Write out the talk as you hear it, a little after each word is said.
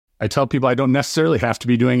I tell people I don't necessarily have to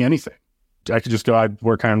be doing anything. I could just go, I'd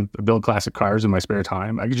work on build classic cars in my spare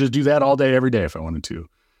time. I could just do that all day, every day if I wanted to.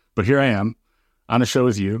 But here I am on a show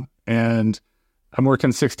with you, and I'm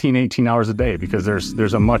working 16, 18 hours a day because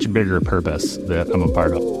there's a much bigger purpose that I'm a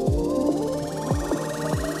part of.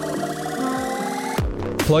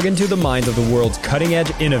 Plug into the minds of the world's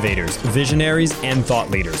cutting-edge innovators, visionaries, and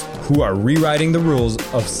thought leaders who are rewriting the rules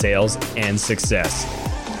of sales and success.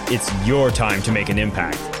 It's your time to make an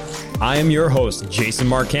impact. I am your host, Jason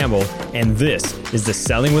Mark Campbell, and this is the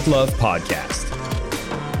Selling with Love podcast.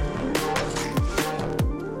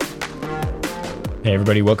 Hey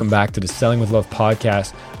everybody, welcome back to the Selling with Love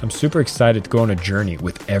podcast. I'm super excited to go on a journey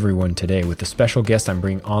with everyone today with the special guest I'm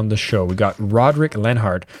bringing on the show. We got Rodric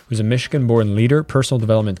Lenhart, who's a Michigan-born leader, personal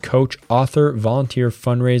development coach, author, volunteer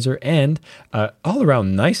fundraiser, and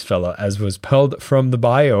all-around nice fella, as was spelled from the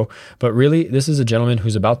bio. But really, this is a gentleman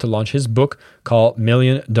who's about to launch his book called $1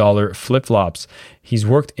 Million Flip-Flops. He's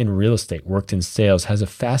worked in real estate, worked in sales, has a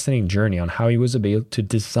fascinating journey on how he was able to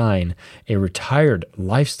design a retired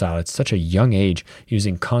lifestyle at such a young age,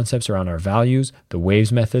 using concepts around our values, the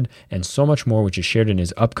WAVES method, and so much more, which is shared in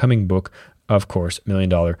his upcoming book, of course, $1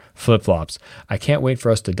 Million Flip-Flops. I can't wait for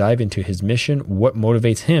us to dive into his mission, what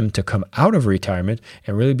motivates him to come out of retirement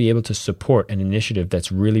and really be able to support an initiative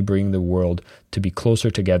that's really bringing the world to be closer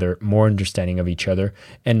together, more understanding of each other,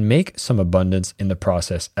 and make some abundance in the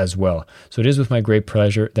process as well. So it is with my great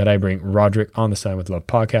pleasure that I bring Rodric on the Selling with Love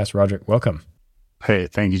podcast. Rodric, welcome. Hey,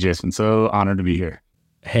 thank you, Jason. So honored to be here.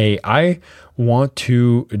 Hey, I want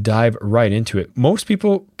to dive right into it. Most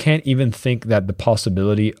people can't even think that the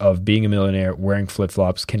possibility of being a millionaire wearing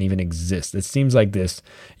flip-flops can even exist. It seems like this,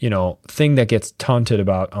 thing that gets taunted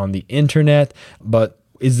about on the internet. But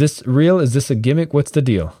is this real? Is this a gimmick? What's the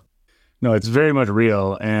deal? No, it's very much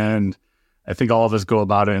real. And I think all of us go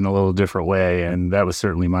about it in a little different way. And that was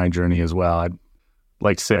certainly my journey as well. I'd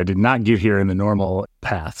like to say I did not get here in the normal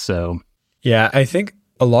path. So yeah, I think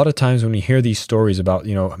a lot of times when you hear these stories about,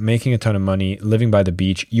 making a ton of money, living by the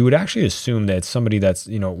beach, you would actually assume that it's somebody that's,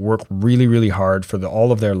 worked really, really hard for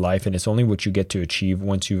all of their life, and it's only what you get to achieve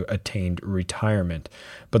once you've attained retirement.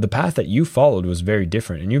 But the path that you followed was very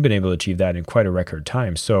different, and you've been able to achieve that in quite a record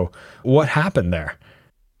time. So what happened there?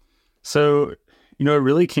 So, it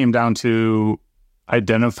really came down to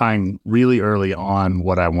identifying really early on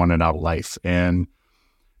what I wanted out of life. And,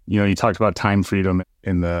 you talked about time freedom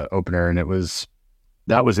in the opener, and that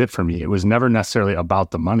was it for me. It was never necessarily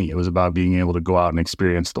about the money. It was about being able to go out and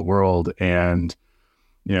experience the world. And,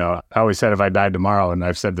 I always said if I died tomorrow, and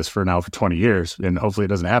I've said this for 20 years, and hopefully it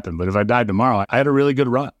doesn't happen, but if I died tomorrow, I had a really good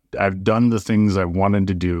run. I've done the things I wanted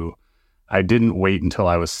to do. I didn't wait until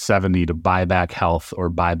I was 70 to buy back health or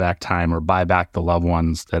buy back time or buy back the loved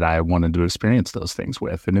ones that I wanted to experience those things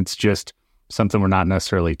with. And it's just something we're not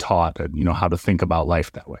necessarily taught, how to think about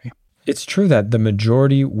life that way. It's true that the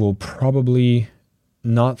majority will probably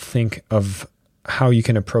not think of how you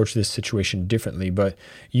can approach this situation differently, but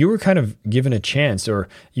you were kind of given a chance, or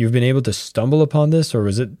you've been able to stumble upon this, or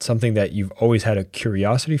was it something that you've always had a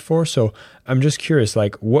curiosity for? So I'm just curious,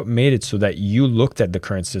 what made it so that you looked at the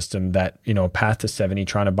current system, that, path to 70,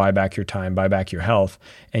 trying to buy back your time, buy back your health,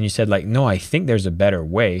 and you said no, I think there's a better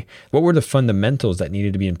way. What were the fundamentals that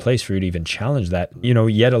needed to be in place for you to even challenge that,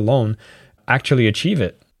 yet alone actually achieve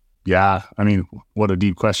it? Yeah. I mean, what a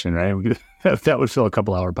deep question, right? That would fill a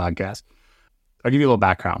couple-hour podcast. I'll give you a little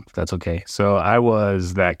background, if that's okay. So I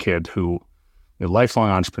was that kid who, a lifelong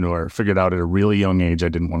entrepreneur, figured out at a really young age I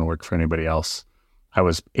didn't want to work for anybody else. I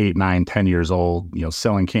was 8, 9, 10 years old,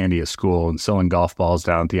 selling candy at school and selling golf balls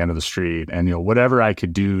down at the end of the street, and whatever I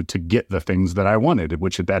could do to get the things that I wanted,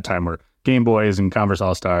 which at that time were Game Boys and Converse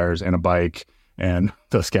All-Stars and a bike and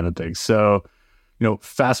those kind of things. So,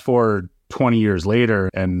 fast forward 20 years later,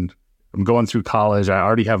 and I'm going through college. I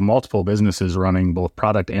already have multiple businesses running, both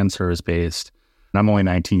product and service-based, and I'm only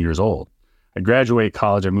 19 years old. I graduate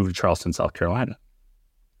college. I moved to Charleston, South Carolina,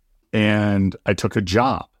 and I took a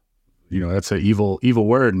job. That's an evil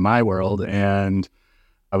word in my world. And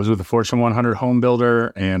I was with a Fortune 100 home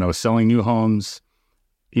builder, and I was selling new homes.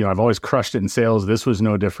 I've always crushed it in sales. This was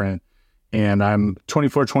no different. And I'm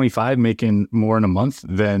 24, 25, making more in a month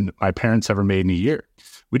than my parents ever made in a year.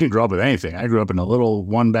 We didn't grow up with anything. I grew up in a little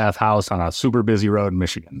 1-bath house on a super busy road in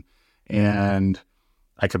Michigan. And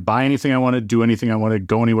I could buy anything I wanted, do anything I wanted,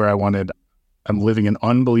 go anywhere I wanted. I'm living an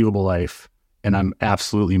unbelievable life, and I'm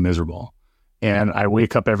absolutely miserable. And I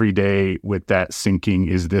wake up every day with that sinking,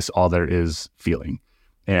 is this all there is feeling?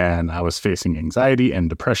 And I was facing anxiety and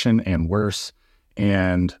depression and worse,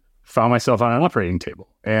 and found myself on an operating table.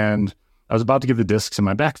 And I was about to get the discs in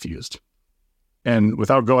my back fused. And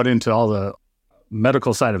without going into all the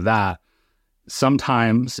medical side of that,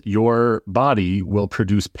 sometimes your body will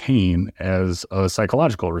produce pain as a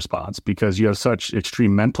psychological response because you have such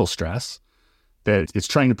extreme mental stress that it's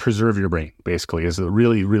trying to preserve your brain, basically, is a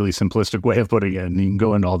really, really simplistic way of putting it. And you can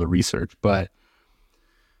go into all the research. But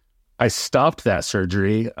I stopped that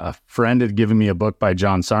surgery. A friend had given me a book by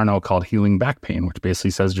John Sarno called Healing Back Pain, which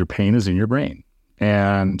basically says your pain is in your brain.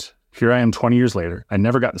 And here I am 20 years later. I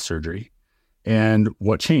never got the surgery. And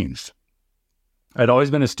what changed? I'd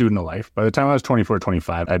always been a student of life. By the time I was 24,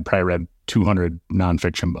 25, I'd probably read 200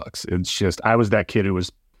 nonfiction books. It's just, I was that kid who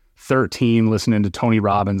was 13 listening to Tony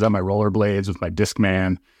Robbins on my rollerblades with my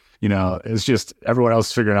Discman. It's just everyone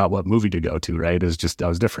else figuring out what movie to go to, right? It's just, I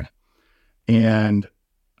was different. And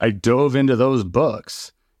I dove into those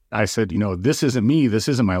books. I said, this isn't me. This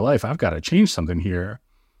isn't my life. I've got to change something here.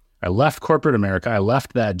 I left corporate America. I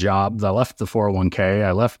left that job. I left the 401k.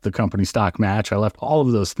 I left the company stock match. I left all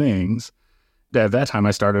of those things. At that time,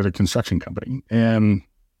 I started a construction company. And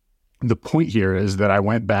the point here is that I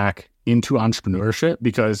went back into entrepreneurship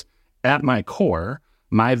because at my core,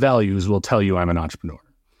 my values will tell you I'm an entrepreneur.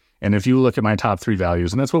 And if you look at my top 3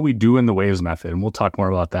 values, and that's what we do in the Waves method, and we'll talk more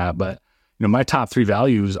about that, but my top 3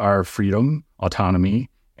 values are freedom, autonomy,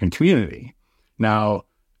 and community. Now,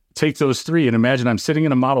 take those 3 and imagine I'm sitting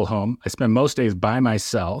in a model home. I spend most days by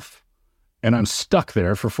myself, and I'm stuck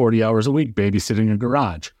there for 40 hours a week babysitting a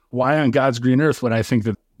garage. Why on God's green earth would I think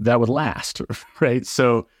that would last, right?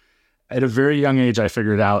 So at a very young age, I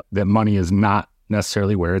figured out that money is not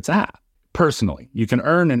necessarily where it's at. Personally, you can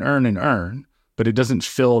earn and earn and earn, but it doesn't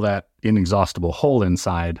fill that inexhaustible hole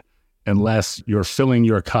inside unless you're filling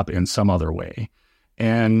your cup in some other way.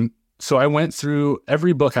 And so I went through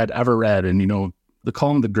every book I'd ever read and, they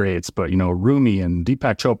call them the greats, but, Rumi and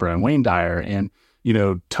Deepak Chopra and Wayne Dyer and,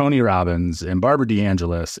 Tony Robbins and Barbara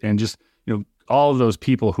DeAngelis and just, all of those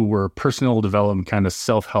people who were personal development kind of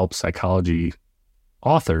self-help psychology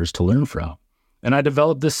authors to learn from. And I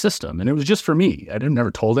developed this system, and it was just for me. I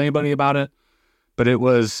never told anybody about it, but it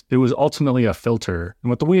was ultimately a filter. And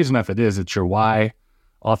what the Waves method is, it's your why,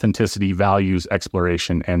 authenticity, values,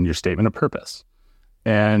 exploration, and your statement of purpose.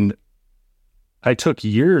 And I took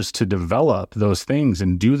years to develop those things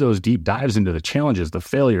and do those deep dives into the challenges, the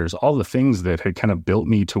failures, all the things that had kind of built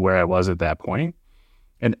me to where I was at that point.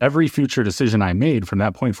 And every future decision I made from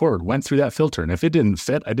that point forward went through that filter. And if it didn't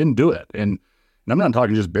fit, I didn't do it. And I'm not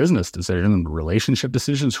talking just business decisions, relationship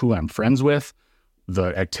decisions, who I'm friends with,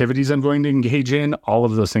 the activities I'm going to engage in, all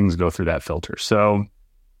of those things go through that filter. So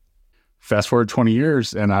fast forward 20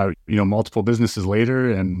 years and I, multiple businesses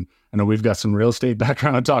later, and I know we've got some real estate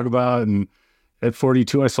background to talk about. And at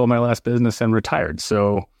 42, I sold my last business and retired.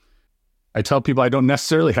 So I tell people I don't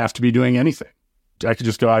necessarily have to be doing anything. I could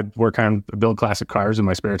just go, I'd build classic cars in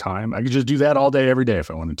my spare time. I could just do that all day, every day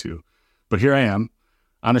if I wanted to. But here I am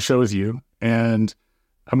on a show with you, and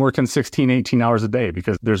I'm working 16, 18 hours a day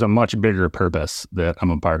because there's a much bigger purpose that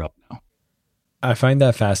I'm a part of now. I find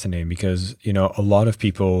that fascinating because, a lot of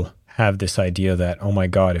people have this idea that, oh my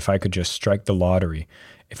God, if I could just strike the lottery,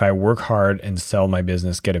 if I work hard and sell my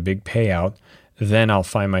business, get a big payout, then I'll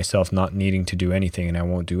find myself not needing to do anything and I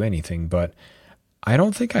won't do anything. But I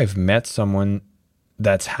don't think I've met someone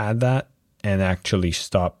that's had that and actually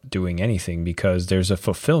stopped doing anything, because there's a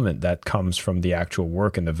fulfillment that comes from the actual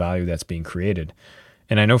work and the value that's being created.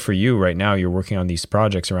 And I know for you right now, you're working on these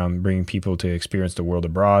projects around bringing people to experience the world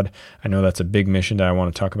abroad. I know that's a big mission that I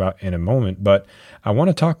want to talk about in a moment, but I want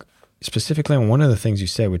to talk specifically on one of the things you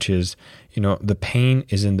said, which is, the pain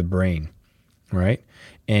is in the brain, right?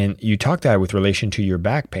 And you talked that with relation to your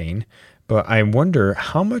back pain, but I wonder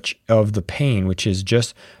how much of the pain, which is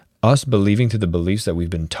just us believing to the beliefs that we've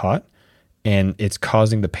been taught, and it's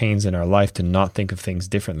causing the pains in our life to not think of things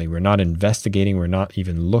differently. We're not investigating. We're not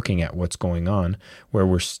even looking at what's going on, where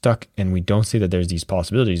we're stuck and we don't see that there's these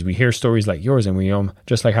possibilities. We hear stories like yours and we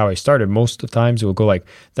just like how I started, most of the times we'll go like,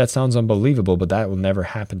 that sounds unbelievable, but that will never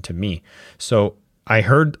happen to me. So I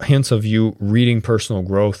heard hints of you reading personal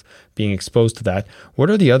growth, being exposed to that. What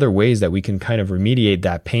are the other ways that we can kind of remediate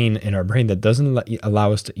that pain in our brain that doesn't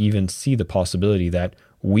allow us to even see the possibility that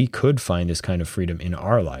we could find this kind of freedom in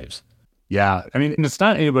our lives? Yeah. I mean, it's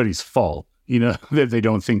not anybody's fault, that they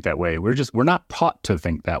don't think that way. We're not taught to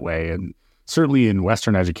think that way. And certainly in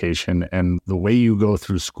Western education and the way you go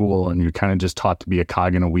through school, and you're kind of just taught to be a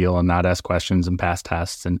cog in a wheel and not ask questions and pass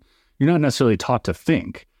tests. And you're not necessarily taught to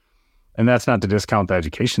think. And that's not to discount the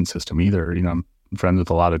education system either. I'm friends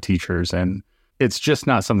with a lot of teachers, and it's just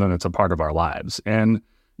not something that's a part of our lives. And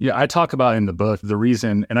I talk about in the book the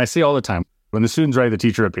reason, and I say all the time, when the student's ready, the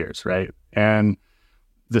teacher appears, right? And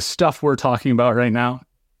the stuff we're talking about right now,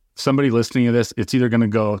 somebody listening to this, it's either going to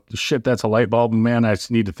go, shit, that's a light bulb, man, I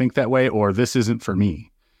just need to think that way, or this isn't for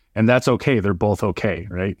me. And that's okay. They're both okay,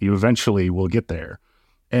 right? You eventually will get there.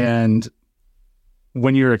 And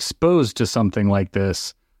when you're exposed to something like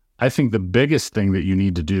this, I think the biggest thing that you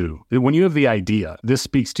need to do, when you have the idea, this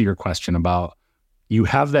speaks to your question about, you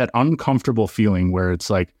have that uncomfortable feeling where it's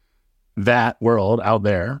like, that world out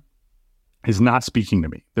there is not speaking to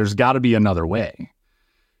me. There's got to be another way.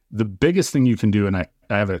 The biggest thing you can do, and I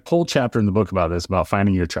have a whole chapter in the book about this, about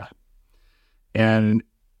finding your tribe. And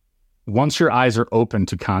once your eyes are open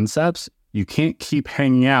to concepts, you can't keep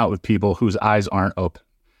hanging out with people whose eyes aren't open.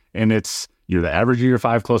 And you're the average of your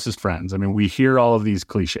 5 closest friends. I mean, we hear all of these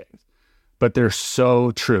cliches, but they're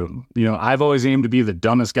so true. I've always aimed to be the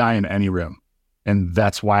dumbest guy in any room. And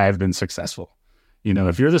that's why I've been successful.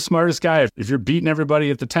 If you're the smartest guy, if you're beating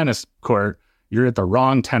everybody at the tennis court, you're at the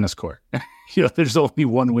wrong tennis court. There's only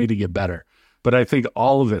one way to get better. But I think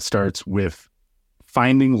all of it starts with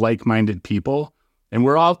finding like-minded people. And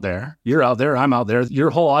we're out there. You're out there. I'm out there.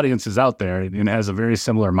 Your whole audience is out there and has a very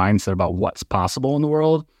similar mindset about what's possible in the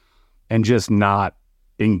world, and just not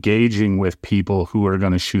engaging with people who are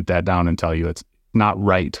going to shoot that down and tell you it's not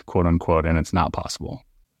right, quote unquote, and it's not possible.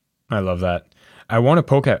 I love that. I want to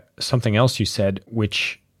poke at something else you said,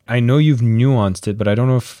 which I know you've nuanced it, but I don't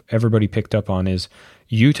know if everybody picked up on, is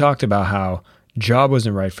you talked about how job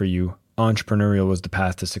wasn't right for you. Entrepreneurial was the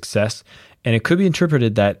path to success. And it could be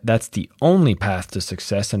interpreted that that's the only path to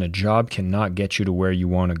success and a job cannot get you to where you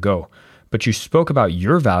want to go. But you spoke about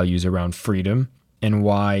your values around freedom and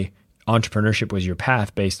why entrepreneurship was your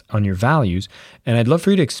path based on your values. And I'd love for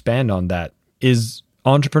you to expand on that. Is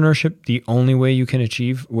entrepreneurship the only way you can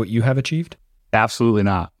achieve what you have achieved? Absolutely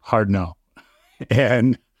not. Hard no.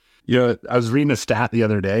 And, I was reading a stat the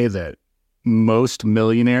other day that most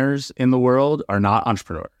millionaires in the world are not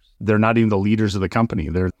entrepreneurs. They're not even the leaders of the company.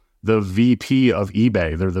 They're the VP of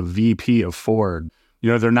eBay. They're the VP of Ford.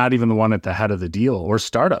 They're not even the one at the head of the deal, or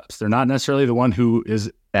startups. They're not necessarily the one who is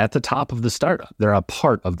at the top of the startup. They're a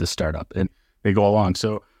part of the startup and they go along.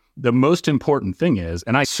 So the most important thing is,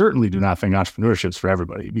 and I certainly do not think entrepreneurship is for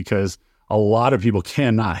everybody, because a lot of people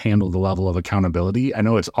cannot handle the level of accountability. I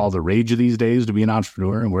know it's all the rage of these days to be an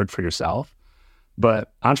entrepreneur and work for yourself,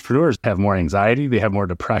 but entrepreneurs have more anxiety. They have more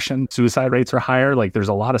depression. Suicide rates are higher. Like, there's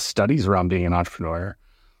a lot of studies around being an entrepreneur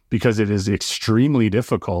because it is extremely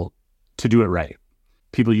difficult to do it right.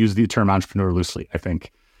 People use the term entrepreneur loosely, I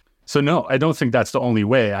think. So no, I don't think that's the only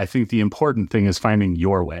way. I think the important thing is finding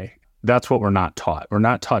your way. That's what we're not taught. We're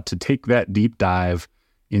not taught to take that deep dive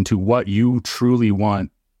into what you truly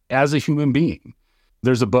want as a human being.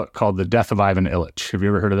 There's a book called The Death of Ivan Illich. Have you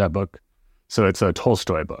ever heard of that book? So it's a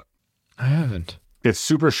Tolstoy book. I haven't. It's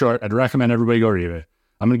super short. I'd recommend everybody go read it.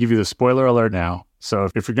 I'm going to give you the spoiler alert now. So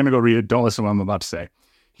if you're going to go read it, don't listen to what I'm about to say.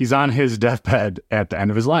 He's on his deathbed at the end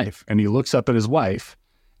of his life, and he looks up at his wife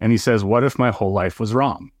and he says, "What if my whole life was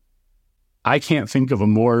wrong?" I can't think of a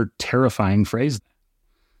more terrifying phrase.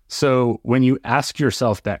 So when you ask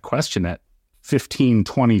yourself that question at 15,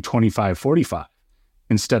 20, 25, 45,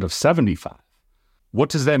 instead of 75, what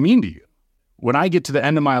does that mean to you? When I get to the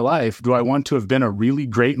end of my life, do I want to have been a really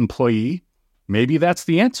great employee? Maybe that's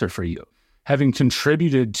the answer for you. Having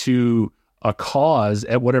contributed to a cause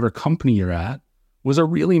at whatever company you're at was a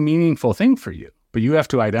really meaningful thing for you. But you have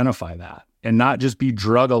to identify that and not just be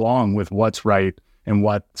drug along with what's right and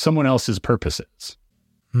what someone else's purpose is.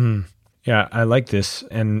 Yeah, I like this.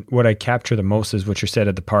 And what I capture the most is what you said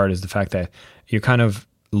at the part, is the fact that you're kind of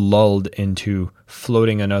lulled into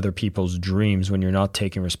floating on other people's dreams when you're not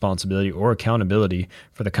taking responsibility or accountability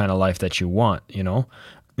for the kind of life that you want,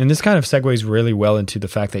 And this kind of segues really well into the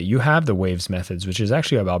fact that you have the waves methods, which is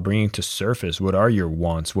actually about bringing to surface what are your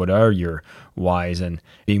wants, what are your whys, and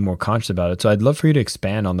being more conscious about it. So I'd love for you to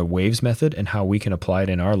expand on the waves method and how we can apply it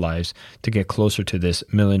in our lives to get closer to this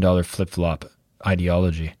 $1 million flip-flop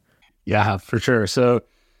ideology. Yeah, for sure. So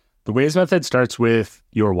the waves method starts with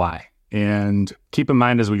your why. And keep in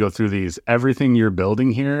mind as we go through these, everything you're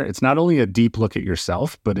building here, it's not only a deep look at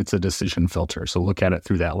yourself, but it's a decision filter. So look at it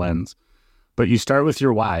through that lens. But you start with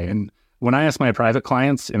your why. And when I ask my private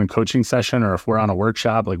clients in a coaching session, or if we're on a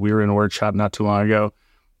workshop, like we were in a workshop not too long ago,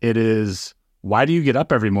 it is, why do you get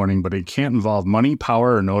up every morning? But it can't involve money,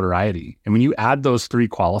 power, or notoriety. And when you add those three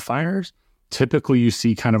qualifiers, typically you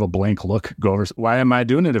see kind of a blank look go over, why am I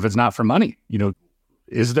doing it if it's not for money?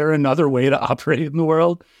 Is there another way to operate in the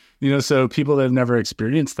world? So people that have never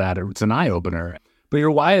experienced that, it's an eye-opener. But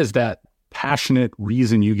your why is that passionate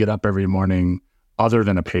reason you get up every morning other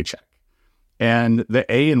than a paycheck. And the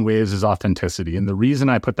A in waves is authenticity. And the reason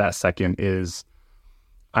I put that second is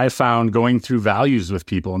I found going through values with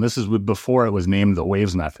people, and this is before it was named the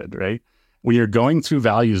WAVES method, right? When you're going through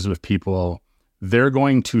values with people, they're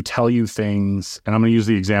going to tell you things, and I'm going to use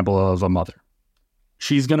the example of a mother.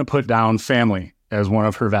 She's going to put down family as one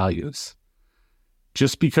of her values.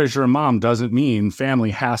 Just because you're a mom doesn't mean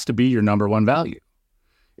family has to be your number one value.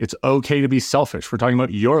 It's okay to be selfish. We're talking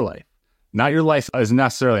about your life. Not your life as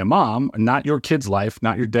necessarily a mom, not your kid's life,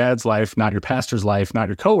 not your dad's life, not your pastor's life, not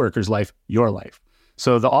your coworker's life, your life.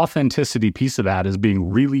 So the authenticity piece of that is being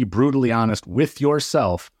really brutally honest with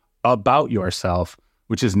yourself about yourself,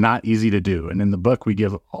 which is not easy to do. And in the book, we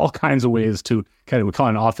give all kinds of ways to we call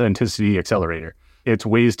it an authenticity accelerator. It's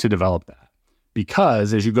ways to develop that.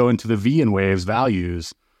 Because as you go into the V in WAVES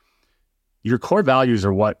values, your core values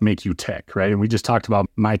are what make you tick, right? And we just talked about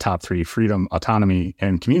my top 3: freedom, autonomy,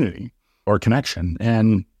 and community or connection.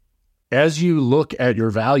 And as you look at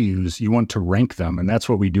your values, you want to rank them. And that's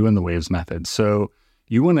what we do in the WAVES method. So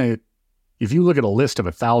you want to, if you look at a list of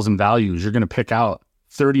 1,000 values, you're going to pick out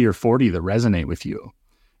 30 or 40 that resonate with you.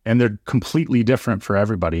 And they're completely different for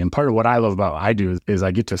everybody. And part of what I love about what I do is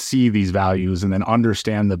I get to see these values and then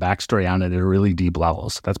understand the backstory on it at a really deep level.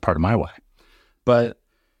 So that's part of my why. But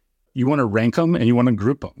you want to rank them and you want to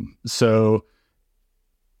group them. So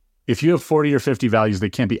if you have 40 or 50 values, they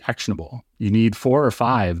can't be actionable. You need 4 or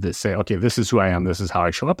 5 that say, okay, this is who I am. This is how I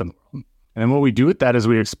show up in the world. And then what we do with that is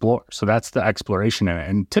we explore. So that's the exploration in it.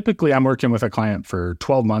 And typically I'm working with a client for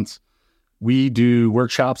 12 months. We do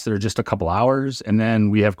workshops that are just a couple hours, and then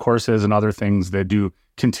we have courses and other things that do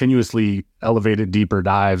continuously elevated, deeper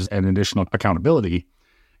dives and additional accountability.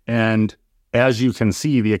 And as you can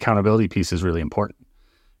see, the accountability piece is really important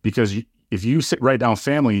because if you write down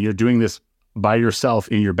family, you're doing this by yourself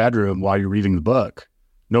in your bedroom while you're reading the book.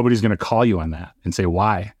 Nobody's going to call you on that and say,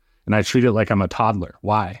 why? And I treat it like I'm a toddler.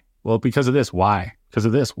 Why? Well, because of this. Why? Because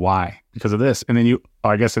of this. Why? Because of this. And then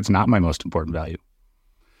I guess it's not my most important value.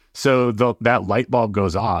 So that light bulb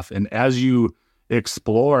goes off. And as you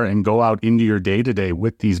explore and go out into your day-to-day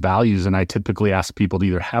with these values, and I typically ask people to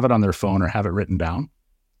either have it on their phone or have it written down.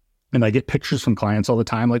 And I get pictures from clients all the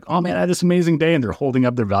time like, oh man, I had this amazing day. And they're holding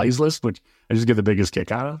up their values list, which I just get the biggest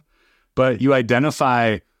kick out of. But you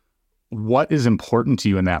identify what is important to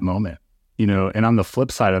you in that moment, and on the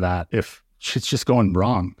flip side of that, if shit's just going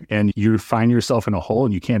wrong and you find yourself in a hole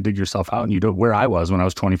and you can't dig yourself out and you don't, where I was when I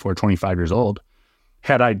was 24, 25 years old,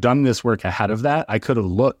 had I done this work ahead of that, I could have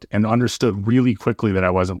looked and understood really quickly that I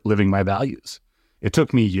wasn't living my values. It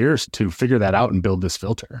took me years to figure that out and build this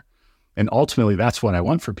filter. And ultimately, that's what I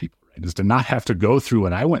want for people, right? Is to not have to go through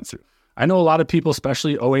what I went through. I know a lot of people,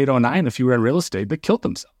 especially 08, 09, if you were in real estate, that killed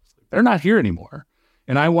themselves. They're not here anymore.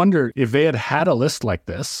 And I wonder if they had a list like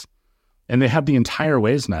this and they have the entire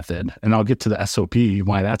WAVES method, and I'll get to the SOP,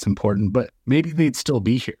 why that's important, but maybe they'd still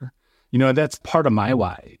be here. That's part of my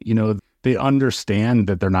why. They understand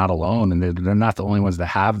that they're not alone and they're not the only ones that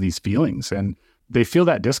have these feelings. And they feel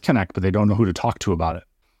that disconnect, but they don't know who to talk to about it,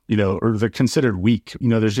 or they're considered weak.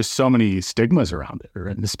 There's just so many stigmas around it,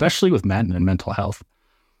 and especially with men and mental health.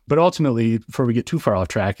 But ultimately, before we get too far off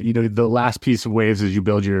track, the last piece of WAVES is you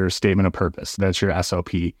build your statement of purpose. That's your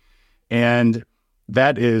SOP. And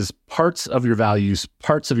that is parts of your values,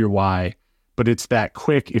 parts of your why, but it's that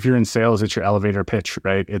quick, if you're in sales, it's your elevator pitch,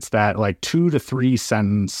 right? It's that like 2 to 3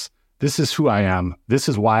 sentence. This is who I am. This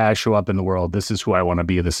is why I show up in the world. This is who I want to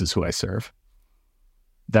be. This is who I serve.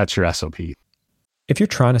 That's your SOP. If you're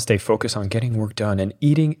trying to stay focused on getting work done and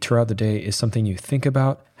eating throughout the day is something you think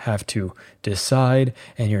about, have to decide,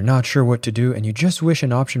 and you're not sure what to do, and you just wish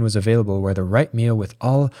an option was available where the right meal with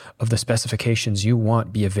all of the specifications you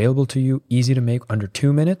want be available to you, easy to make under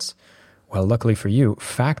 2 minutes, well, luckily for you,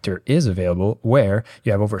 Factor is available where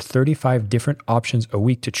you have over 35 different options a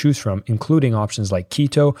week to choose from, including options like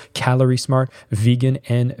keto, calorie smart, vegan,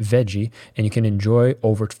 and veggie. And you can enjoy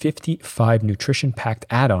over 55 nutrition-packed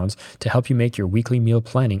add-ons to help you make your weekly meal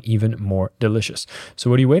planning even more delicious. So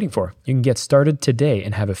what are you waiting for? You can get started today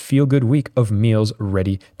and have a feel-good week of meals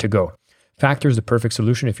ready to go. Factor is the perfect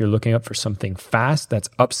solution if you're looking up for something fast that's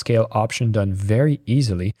upscale option done very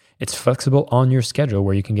easily. It's flexible on your schedule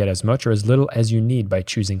where you can get as much or as little as you need by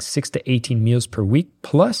choosing 6 to 18 meals per week.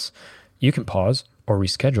 Plus, you can pause or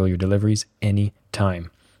reschedule your deliveries anytime.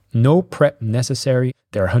 No prep necessary.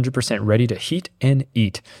 They're 100% ready to heat and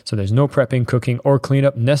eat. So there's no prepping, cooking, or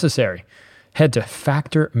cleanup necessary. Head to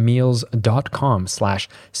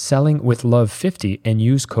factormeals.com/sellingwithlove50 and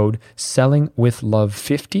use code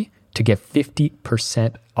sellingwithlove50 to get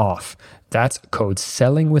 50% off. That's code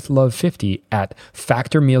sellingwithlove50 at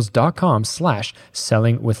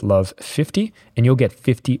factormeals.com/sellingwithlove50 and you'll get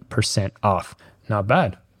 50% off. Not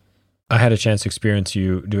bad. I had a chance to experience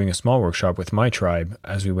you doing a small workshop with my tribe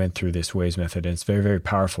as we went through this WAYS method. And it's very, very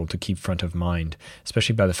powerful to keep front of mind,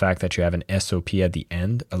 especially by the fact that you have an SOP at the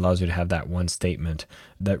end, allows you to have that one statement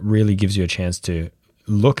that really gives you a chance to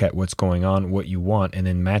look at what's going on, what you want, and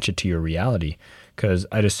then match it to your reality. Because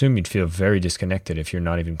I'd assume you'd feel very disconnected if you're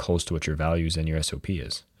not even close to what your values and your SOP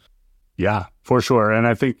is. Yeah, for sure. And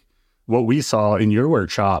I think what we saw in your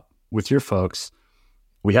workshop with your folks,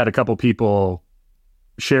 we had a couple people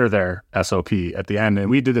share their SOP at the end. And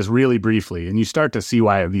we did this really briefly. And you start to see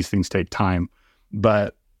why these things take time.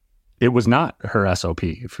 But it was not her SOP,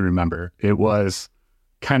 if you remember. It was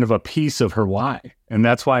kind of a piece of her why. And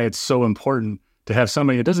that's why it's so important to have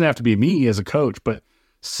somebody, it doesn't have to be me as a coach, but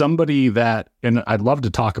somebody that, and I'd love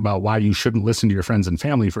to talk about why you shouldn't listen to your friends and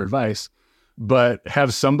family for advice, but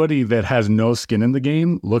have somebody that has no skin in the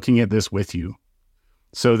game looking at this with you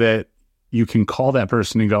so that you can call that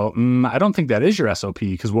person and go, I don't think that is your SOP,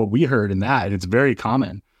 because what we heard in that, and it's very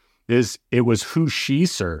common, is it was who she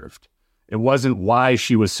served. It wasn't why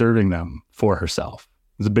she was serving them for herself.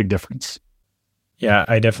 There's a big difference. Yeah,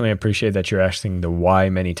 I definitely appreciate that you're asking the why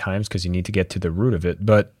many times because you need to get to the root of it.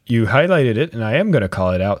 But you highlighted it, and I am going to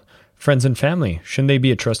call it out. Friends and family, shouldn't they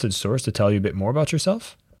be a trusted source to tell you a bit more about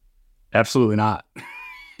yourself? Absolutely not.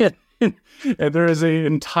 And there is an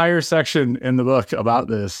entire section in the book about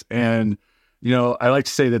this. And, I like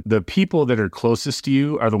to say that the people that are closest to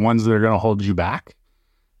you are the ones that are going to hold you back.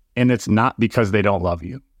 And it's not because they don't love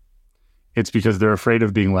you. It's because they're afraid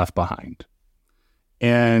of being left behind.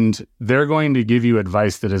 And they're going to give you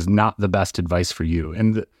advice that is not the best advice for you.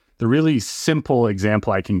 And the really simple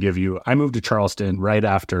example I can give you, I moved to Charleston right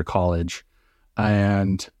after college,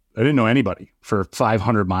 and I didn't know anybody for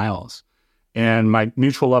 500 miles. And my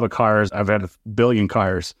mutual love of cars, I've had a billion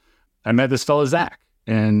cars. I met this fellow, Zach,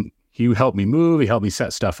 and he helped me move. He helped me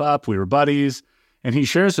set stuff up. We were buddies. And he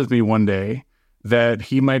shares with me one day that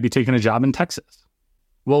he might be taking a job in Texas.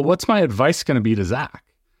 Well, what's my advice going to be to Zach?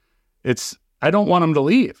 I don't want him to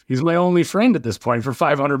leave. He's my only friend at this point for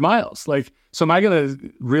 500 miles. So am I going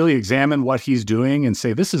to really examine what he's doing and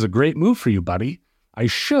say, this is a great move for you, buddy? I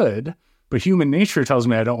should, but human nature tells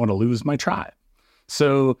me I don't want to lose my tribe.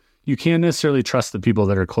 So you can't necessarily trust the people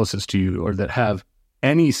that are closest to you or that have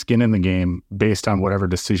any skin in the game based on whatever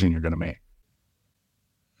decision you're going to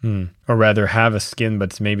make. Or rather have a skin,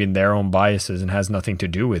 but it's maybe their own biases and has nothing to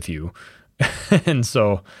do with you. And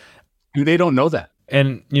so they don't know that.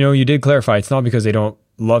 And, you did clarify, it's not because they don't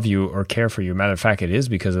love you or care for you. Matter of fact, it is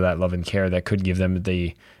because of that love and care that could give them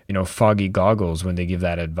the, foggy goggles when they give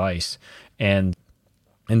that advice. And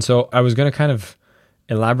so I was going to kind of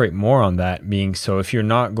elaborate more on that being, so if you're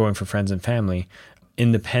not going for friends and family,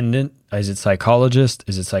 independent, is it psychologist?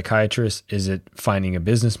 Is it psychiatrist? Is it finding a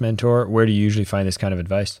business mentor? Where do you usually find this kind of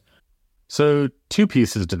advice? So two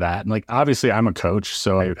pieces to that. And obviously I'm a coach,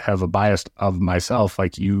 so I have a bias of myself.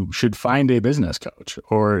 You should find a business coach,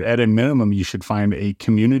 or at a minimum, you should find a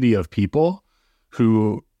community of people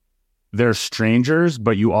who they're strangers,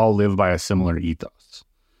 but you all live by a similar ethos.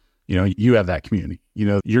 You have that community,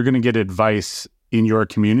 you're going to get advice in your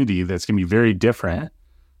community that's going to be very different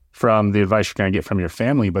from the advice you're going to get from your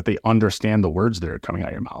family, but they understand the words that are coming out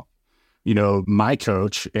of your mouth. My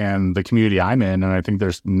coach and the community I'm in, and I think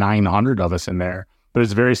there's 900 of us in there, but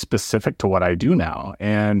it's very specific to what I do now.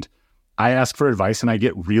 And I ask for advice and I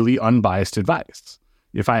get really unbiased advice.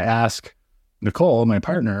 If I ask Nicole, my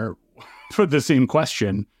partner, for the same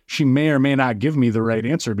question, she may or may not give me the right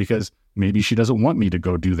answer because maybe she doesn't want me to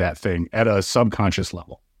go do that thing at a subconscious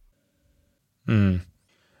level.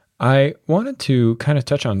 I wanted to kind of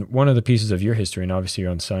touch on one of the pieces of your history, and obviously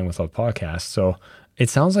you're on Selling with Love podcast. So it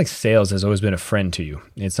sounds like sales has always been a friend to you.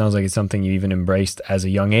 It sounds like it's something you even embraced as a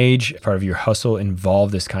young age. Part of your hustle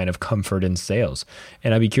involved this kind of comfort in sales.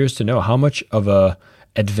 And I'd be curious to know, how much of a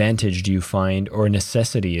advantage do you find, or a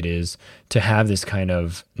necessity it is, to have this kind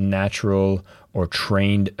of natural or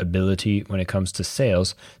trained ability when it comes to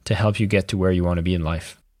sales to help you get to where you want to be in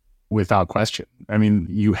life? Without question.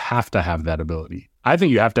 You have to have that ability. I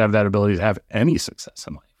think you have to have that ability to have any success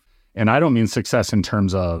in life. And I don't mean success in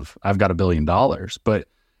terms of I've got $1 billion, but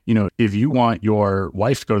if you want your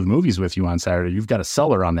wife to go to the movies with you on Saturday, you've got to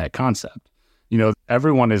sell her on that concept.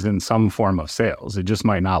 Everyone is in some form of sales. It just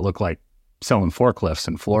might not look like selling forklifts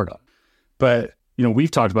in Florida. But,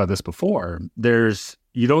 we've talked about this before.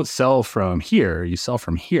 You don't sell from here, you sell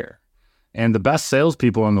from here. And the best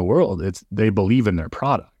salespeople in the world, they believe in their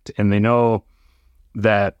product. And they know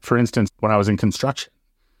that, for instance, when I was in construction,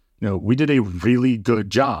 we did a really good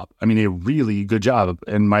job. A really good job.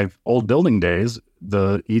 In my old building days,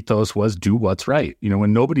 the ethos was do what's right.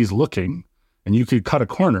 When nobody's looking and you could cut a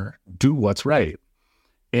corner, do what's right.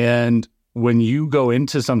 And when you go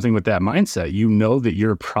into something with that mindset, you know that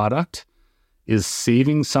your product is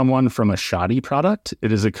saving someone from a shoddy product.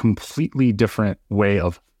 It is a completely different way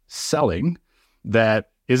of selling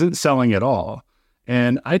that isn't selling at all.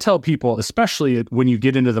 And I tell people, especially when you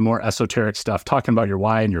get into the more esoteric stuff, talking about your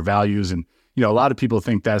why and your values, and a lot of people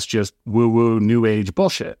think that's just woo-woo, new age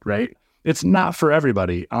bullshit, right? It's not for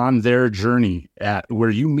everybody on their journey at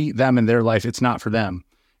where you meet them in their life. It's not for them.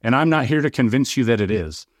 And I'm not here to convince you that it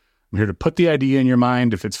is. I'm here to put the idea in your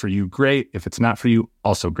mind. If it's for you, great. If it's not for you,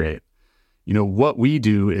 also great. What we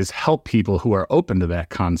do is help people who are open to that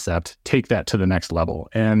concept take that to the next level.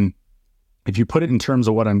 And if you put it in terms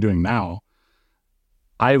of what I'm doing now,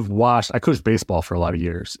 I coached baseball for a lot of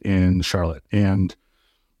years in Charlotte and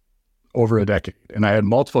over a decade. And I had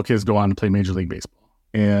multiple kids go on to play Major League Baseball.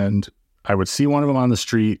 And I would see one of them on the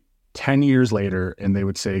street 10 years later, and they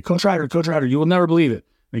would say, Coach Ryder, you will never believe it.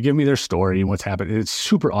 They give me their story and what's happened. It's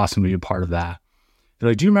super awesome to be a part of that. They're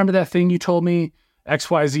like, do you remember that thing you told me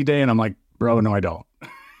XYZ day? And I'm like, bro, no, I don't.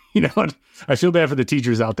 I feel bad for the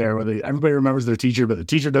teachers out there where everybody remembers their teacher, but the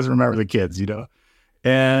teacher doesn't remember the kids,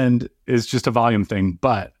 and it's just a volume thing.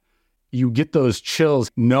 But you get those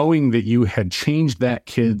chills knowing that you had changed that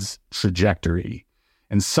kid's trajectory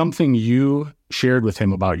and something you shared with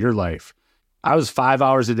him about your life. I was 5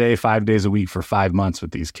 hours a day, 5 days a week for 5 months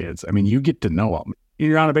with these kids. I mean, you get to know them.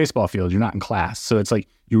 You're on a baseball field, you're not in class. So it's like,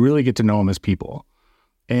 you really get to know them as people.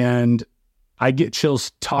 And I get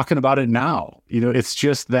chills talking about it now. It's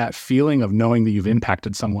just that feeling of knowing that you've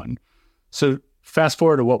impacted someone. So fast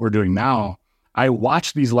forward to what we're doing now. I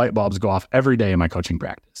watch these light bulbs go off every day in my coaching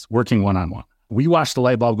practice, working one-on-one. We watched the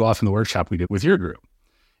light bulb go off in the workshop we did with your group.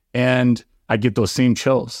 And I get those same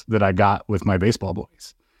chills that I got with my baseball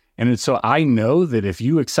boys. And so I know that if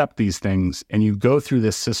you accept these things and you go through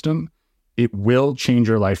this system, it will change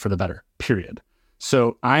your life for the better, period.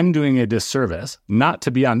 So I'm doing a disservice not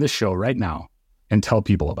to be on this show right now and tell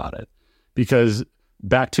people about it. Because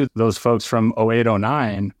back to those folks from 08,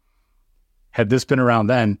 09, had this been around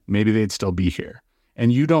then, maybe they'd still be here.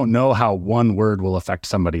 And you don't know how one word will affect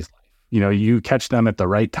somebody's life. You catch them at the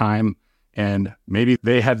right time and maybe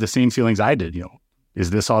they had the same feelings I did. Is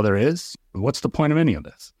this all there is? What's the point of any of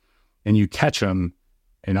this? And you catch them,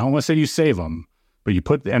 and I don't want to say you save them, but you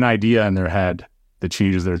put an idea in their head that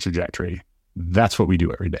changes their trajectory. That's what we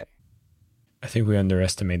do every day. I think we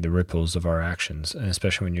underestimate the ripples of our actions, and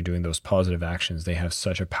especially when you're doing those positive actions, they have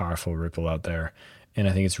such a powerful ripple out there. And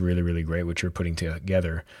I think it's really, really great what you're putting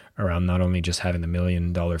together around not only just having the $1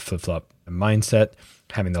 million flip-flop mindset,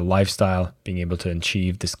 having the lifestyle, being able to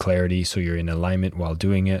achieve this clarity so you're in alignment while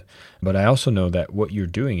doing it. But I also know that what you're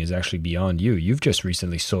doing is actually beyond you. You've just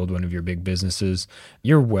recently sold one of your big businesses.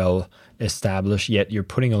 You're well established, yet you're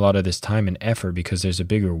putting a lot of this time and effort because there's a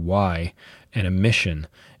bigger why and a mission.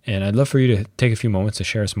 And I'd love for you to take a few moments to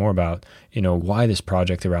share us more about, why this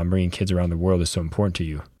project around bringing kids around the world is so important to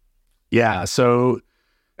you. Yeah. So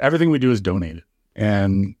everything we do is donated.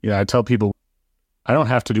 And I tell people I don't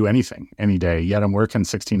have to do anything any day, yet I'm working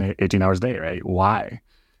 16, 18 hours a day, right? Why?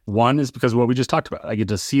 One is because of what we just talked about. I get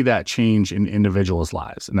to see that change in individuals'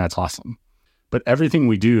 lives, and that's awesome. But everything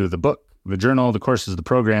we do, the book, the journal, the courses, the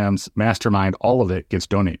programs, mastermind, all of it gets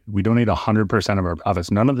donated. We donate 100% of our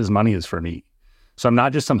profits. None of this money is for me. So I'm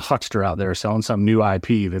not just some huckster out there selling some new IP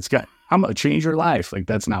I'm going to change your life. Like,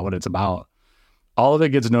 that's not what it's about. All of it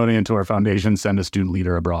gets donated to our foundation, Send a Student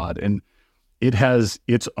Leader Abroad. And it has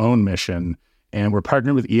its own mission. And we're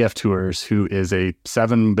partnered with EF Tours, who is a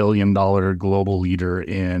 $7 billion global leader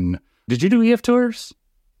in... Did you do EF Tours?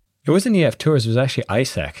 It wasn't EF Tours. It was actually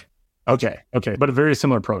ISEC. Okay. But a very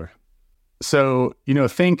similar program. So,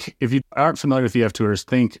 think, if you aren't familiar with EF Tours,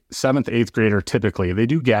 think 7th, 8th grader typically. They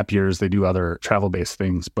do gap years. They do other travel-based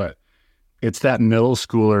things. But it's that middle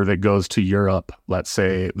schooler that goes to Europe, let's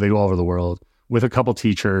say. They go all over the world with a couple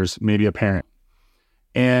teachers, maybe a parent.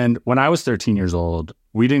 And when I was 13 years old,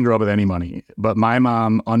 we didn't grow up with any money, but my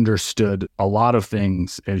mom understood a lot of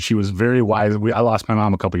things, and she was very wise. I lost my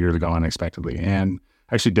mom a couple years ago unexpectedly, and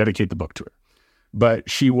I actually dedicate the book to her. But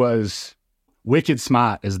she was wicked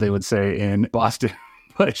smart, as they would say in Boston.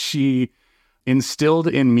 But she instilled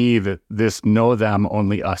in me that this know them,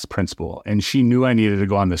 only us principle. And she knew I needed to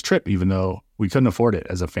go on this trip, even though we couldn't afford it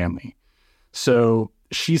as a family. So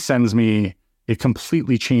she sends me. It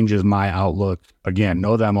completely changes my outlook. Again,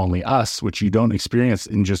 know them, only us, which you don't experience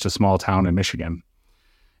in just a small town in Michigan.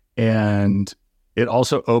 And it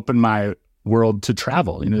also opened my world to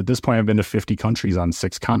travel. At this point, I've been to 50 countries on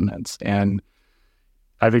 6 continents. And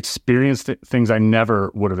I've experienced things I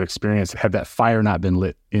never would have experienced had that fire not been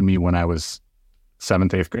lit in me when I was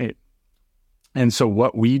 7th, 8th grade. And so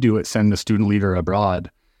what we do at Send the Student Leader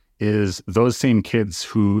Abroad is those same kids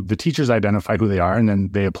who the teachers identify who they are, and then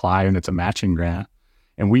they apply, and it's a matching grant.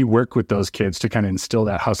 And we work with those kids to kind of instill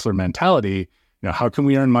that hustler mentality. How can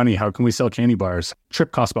we earn money? How can we sell candy bars?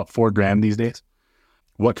 Trip costs about $4,000 these days.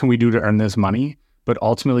 What can we do to earn this money? But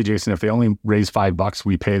ultimately, Jason, if they only raise $5,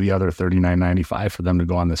 we pay the other $39.95 for them to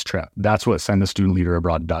go on this trip. That's what Send a Student Leader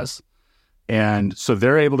Abroad does. And so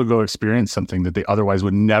they're able to go experience something that they otherwise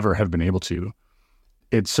would never have been able to.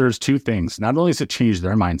 It serves two things. Not only does it change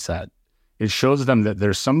their mindset, it shows them that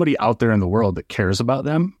there's somebody out there in the world that cares about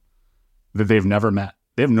them that they've never met.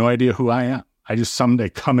 They have no idea who I am. I just someday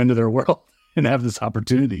come into their world and have this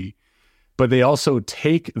opportunity. But they also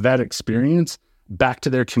take that experience back to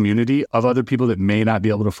their community of other people that may not be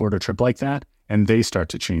able to afford a trip like that, and they start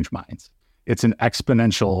to change minds. It's an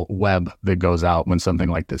exponential web that goes out when something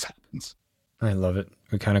like this happens. I love it.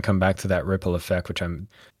 We kind of come back to that ripple effect, which I'm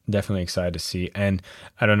definitely excited to see. And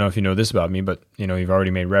I don't know if you know this about me, but you've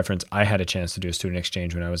already made reference. I had a chance to do a student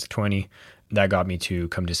exchange when I was 20. That got me to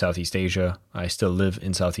come to Southeast Asia. I still live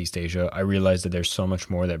in Southeast Asia. I realized that there's so much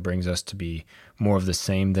more that brings us to be more of the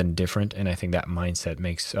same than different. And I think that mindset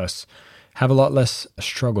makes us have a lot less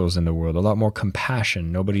struggles in the world, a lot more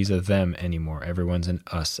compassion. Nobody's a them anymore. Everyone's an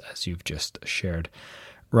us, as you've just shared.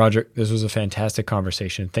 Rodric, this was a fantastic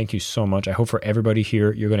conversation. Thank you so much. I hope for everybody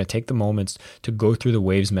here, you're going to take the moments to go through the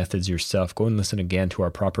waves methods yourself. Go and listen again to our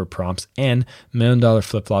proper prompts. And $1 Million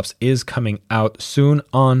Flip-Flops is coming out soon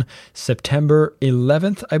on September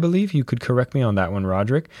 11th, I believe. You could correct me on that one,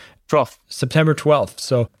 Rodric. 12th. September 12th.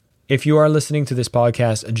 So if you are listening to this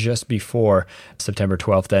podcast just before September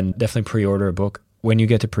 12th, then definitely pre-order a book. When you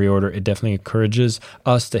get to pre-order, it definitely encourages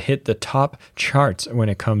us to hit the top charts when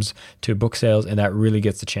it comes to book sales, and that really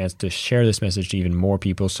gets the chance to share this message to even more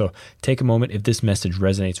people. So take a moment. If this message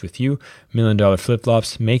resonates with you, $1 Million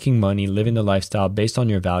Flip-Flops, making money, living the lifestyle based on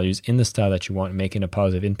your values in the style that you want, making a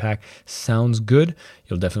positive impact, sounds good.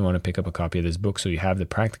 You'll definitely want to pick up a copy of this book so you have the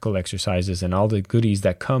practical exercises and all the goodies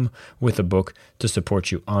that come with the book to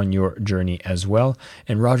support you on your journey as well.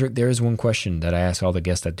 And Rodric, there is one question that I ask all the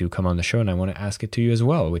guests that do come on the show, and I want to ask it to you as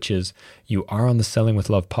well, which is, you are on the Selling with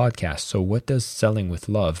Love podcast. So what does selling with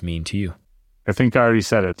love mean to you? I think I already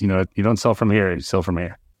said it. You don't sell from here, you sell from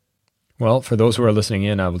here. Well, for those who are listening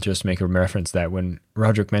in, I will just make a reference that when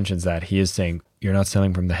Rodric mentions that, he is saying, you're not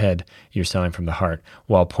selling from the head, you're selling from the heart,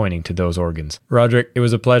 while pointing to those organs. Rodric, it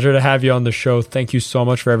was a pleasure to have you on the show. Thank you so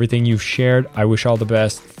much for everything you've shared. I wish all the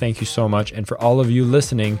best. Thank you so much. And for all of you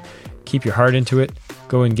listening, keep your heart into it.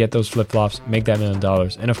 Go and get those flip-flops, make that $1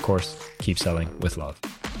 million, and of course, keep selling with love.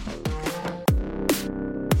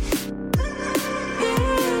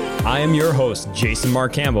 I am your host, Jason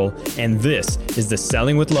Mark Campbell, and this is the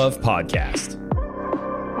Selling with Love podcast.